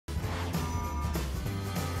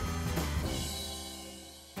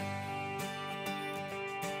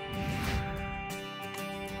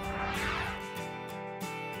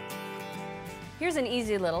Here's an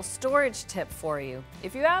easy little storage tip for you.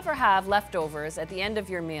 If you ever have leftovers at the end of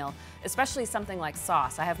your meal, especially something like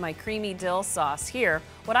sauce, I have my creamy dill sauce here,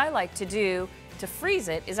 what I like to do to freeze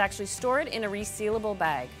it is actually store it in a resealable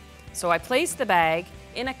bag. So I place the bag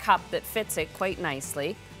in a cup that fits it quite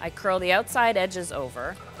nicely. I curl the outside edges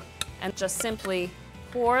over and just simply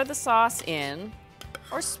pour the sauce in,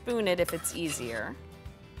 or spoon it if it's easier.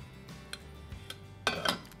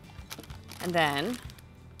 And then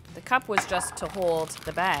the cup was just to hold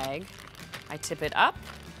the bag. I tip it up,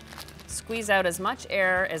 squeeze out as much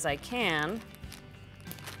air as I can.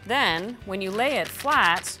 Then, when you lay it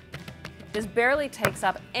flat, this barely takes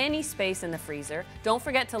up any space in the freezer. Don't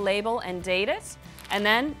forget to label and date it, and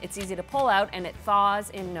then it's easy to pull out and it thaws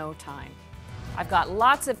in no time. I've got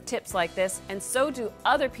lots of tips like this, and so do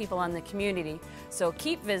other people in the community, so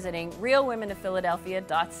keep visiting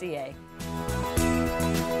realwomenofphiladelphia.ca.